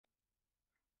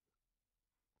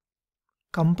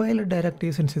Compiler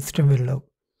directives in Systemverilog.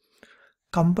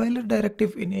 Compiler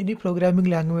directive in any programming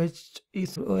language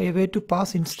is a way to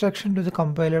pass instruction to the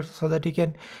compiler so that you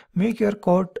can make your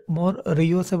code more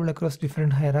reusable across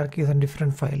different hierarchies and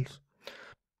different files.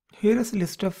 Here is a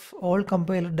list of all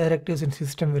compiler directives in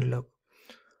Systemverilog,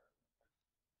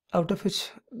 out of which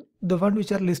the ones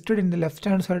which are listed in the left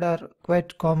hand side are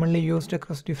quite commonly used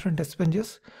across different test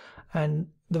benches, and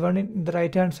the one in the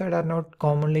right hand side are not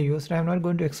commonly used. I am not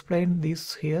going to explain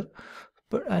these here,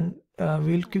 but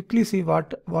we'll quickly see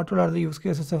what are the use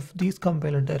cases of these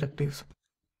compiler directives.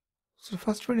 So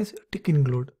first one is tick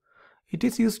include. It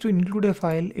is used to include a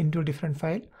file into a different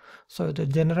file. So the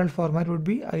general format would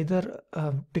be either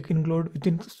tick include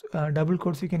within double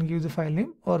quotes you can give the file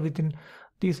name, or within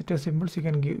these set of symbols you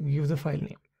can give the file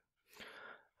name.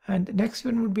 And the next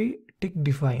one would be tick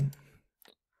define.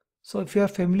 So if you are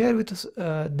familiar with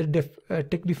the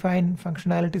tick define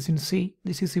functionalities in C,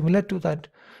 this is similar to that.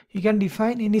 You can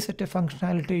define any set of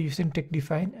functionality using tick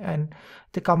define, and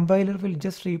the compiler will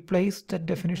just replace that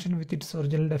definition with its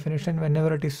original definition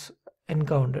whenever it is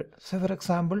encountered. So for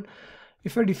example,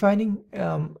 if you're defining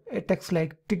a text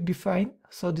like tick define,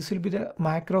 so this will be the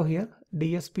macro here.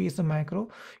 DSP is the macro.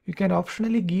 You can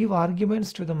optionally give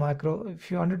arguments to the macro.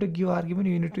 If you wanted to give argument,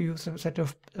 you need to use a set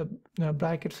of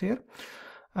brackets here.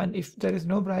 And if there is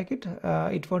no bracket,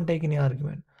 it won't take any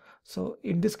argument. So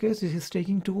in this case, this is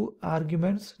taking two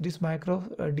arguments. This macro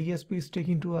DSP is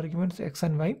taking two arguments, X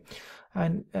and Y,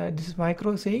 and this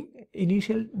macro is saying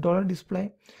initial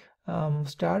 $display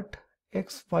start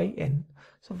X, Y, N.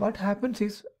 So what happens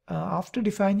is after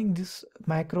defining this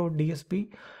macro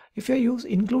DSP, if you use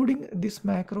including this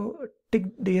macro tick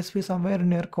DSP somewhere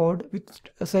in your code with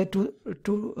say two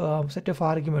set of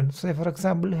arguments, say for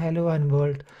example hello and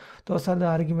world, those are the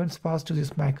arguments passed to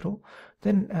this macro,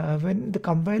 then when the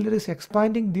compiler is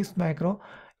expanding this macro,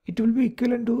 it will be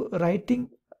equivalent to writing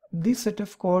this set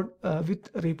of code with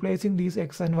replacing these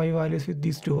X and Y values with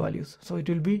these two values. So it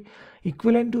will be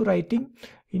equivalent to writing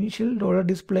initial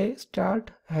 $display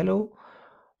start hello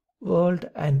world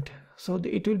end. So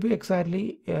it will be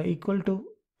exactly equal to,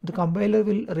 the compiler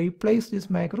will replace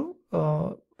this macro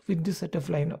with this set of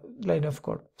line of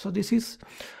code. So this is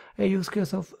a use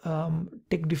case of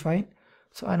tick define.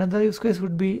 So another use case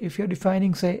would be if you're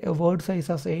defining say a word size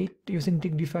as 8 using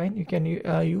tick define, you can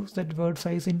use that word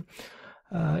size in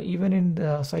even in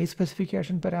the size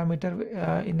specification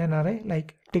parameter in an array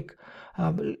like tick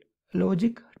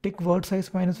logic tick word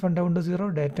size minus 1 down to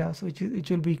 0 data, so which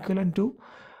will be equivalent to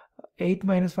 8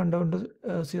 minus 1 down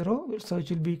to 0, so it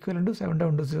will be equivalent to 7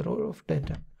 down to 0 of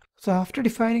data. So after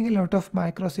defining a lot of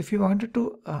macros, if you wanted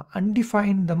to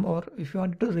undefine them, or if you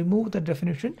wanted to remove the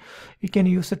definition, you can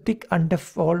use a tick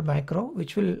undef all macro,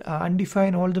 which will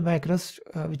undefine all the macros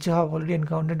which you have already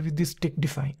encountered with this tick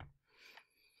define.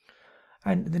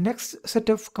 And the next set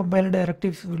of compiler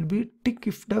directives will be tick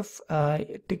ifdef,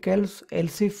 tick else,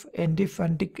 else if, end if,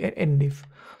 and tick end if.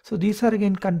 So these are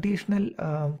again conditional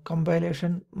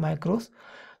compilation macros,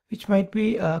 which might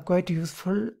be quite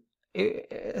useful,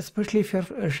 especially if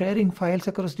you're sharing files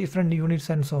across different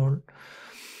units and so on.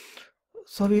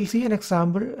 So we'll see an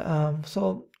example.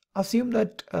 So assume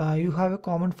that you have a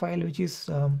common file which is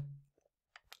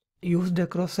used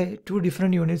across say two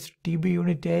different units, TB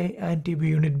unit A and TB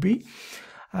unit B,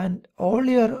 and all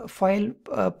your file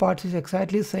parts is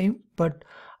exactly same, but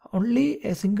only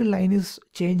a single line is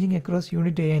changing across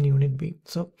unit A and unit B.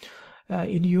 So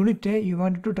in unit A you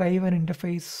wanted to drive an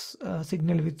interface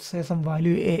signal with say some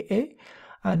value AA,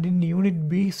 and in unit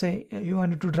B say you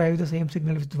wanted to drive the same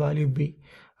signal with value B,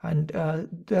 and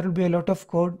there will be a lot of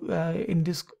code in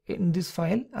this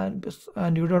file,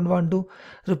 and you don't want to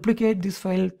replicate this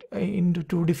file into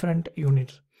two different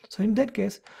units. So in that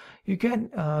case you can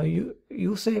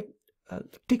use a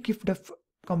tick ifdef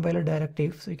compiler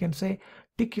directive. So you can say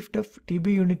tick ifdef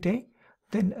TB unit A,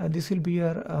 then this will be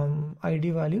your ID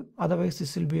value, otherwise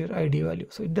this will be your ID value.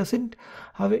 So it doesn't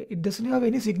have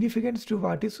any significance to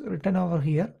what is written over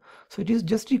here. So it is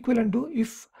just equivalent to,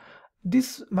 if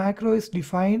this macro is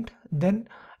defined, then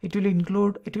it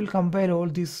will compile all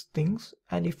these things,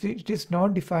 and if it is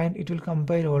not defined, it will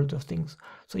compile all those things.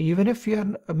 So even if you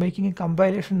are making a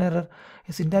compilation error,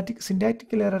 a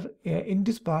syntactical error in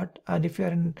this part, and if you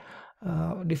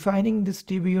are defining this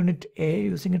TB unit A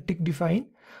using a tick define,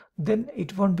 then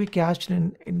it won't be cached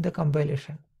in the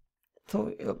compilation.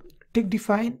 So tick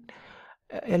define,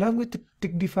 along with the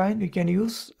tick define, you can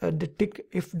use the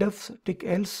tick ifdef, tick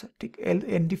else, tick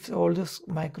end if, all those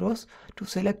macros to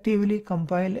selectively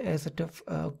compile a set of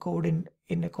code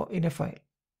in a file.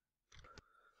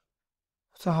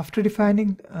 So after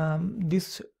defining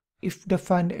this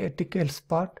ifdef and tick else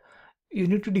part, you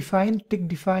need to define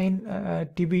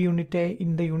TB unit A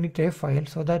in the unit A file,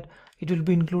 so that it will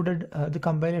be included. The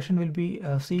compilation will be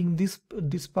seeing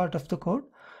this part of the code,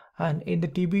 and in the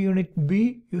TB unit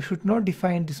B you should not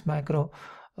define this macro,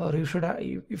 or you should,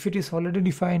 if it is already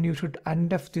defined, you should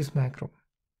undef this macro.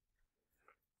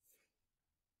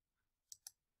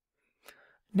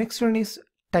 Next one is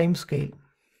timescale.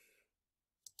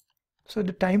 So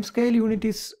the timescale unit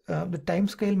is the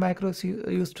timescale macro is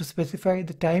used to specify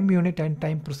the time unit and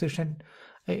time precision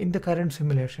in the current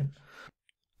simulation.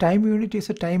 Time unit is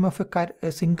a time of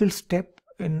a single step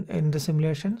in the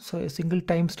simulation. So a single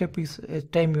time step is a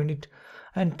time unit,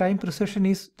 and time precision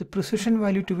is the precision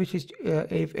value to which is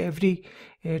if every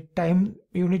time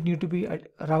unit need to be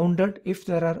rounded if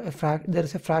there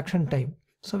is a fraction time.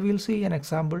 So we'll see an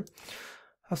example.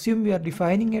 Assume we are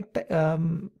defining a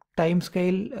time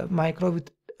scale micro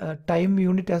with time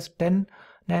unit as 10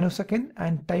 nanosecond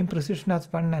and time precision as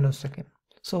 1 nanosecond.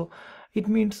 So it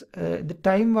means the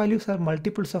time values are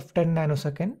multiples of 10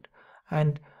 nanosecond,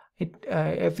 and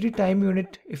every time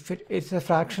unit, if it's a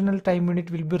fractional time unit,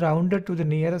 will be rounded to the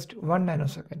nearest 1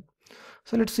 nanosecond.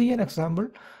 So let's see an example.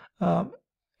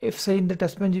 If say in the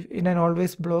test bench, in an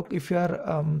always block, if you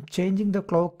are changing the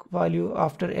clock value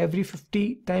after every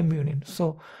 50 time units,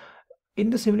 so in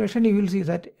the simulation you will see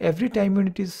that every time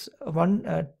unit is 10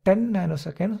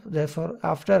 nanoseconds. Therefore,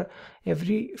 after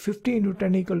every 50 into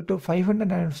 10 equal to 500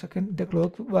 nanoseconds, the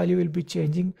clock value will be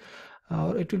changing,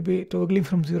 or it will be toggling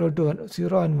from 0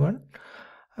 and 1,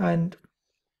 and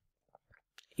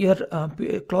your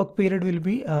clock period will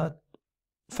be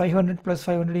 500 plus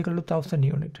 500 equal to 1000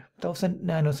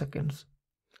 nanoseconds.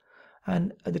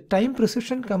 And the time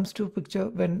precision comes to picture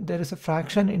when there is a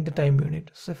fraction in the time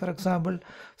unit. So for example,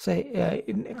 say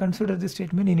consider this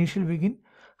statement: initial begin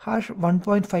hash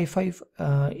 1.55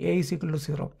 a is equal to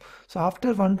 0. So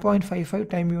after 1.55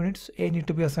 time units, a need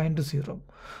to be assigned to 0.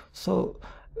 So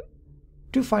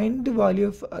to find the value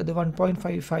of the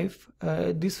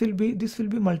 1.55, this will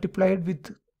be multiplied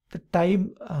with the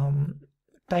time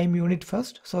unit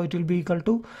first. So it will be equal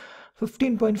to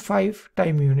 15.5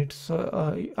 time units. So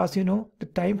as you know, the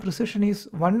time precision is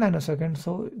 1 nanosecond,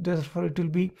 so therefore it will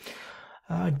be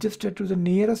adjusted to the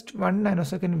nearest 1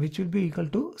 nanosecond, which will be equal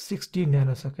to 16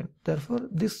 nanosecond. Therefore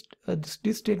this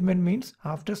statement means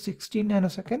after 16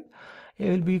 nanosecond a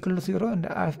will be equal to 0, and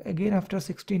again after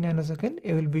 16 nanosecond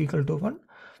a will be equal to 1,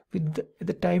 with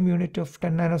the time unit of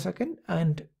 10 nanosecond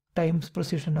and times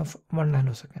precision of 1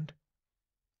 nanosecond.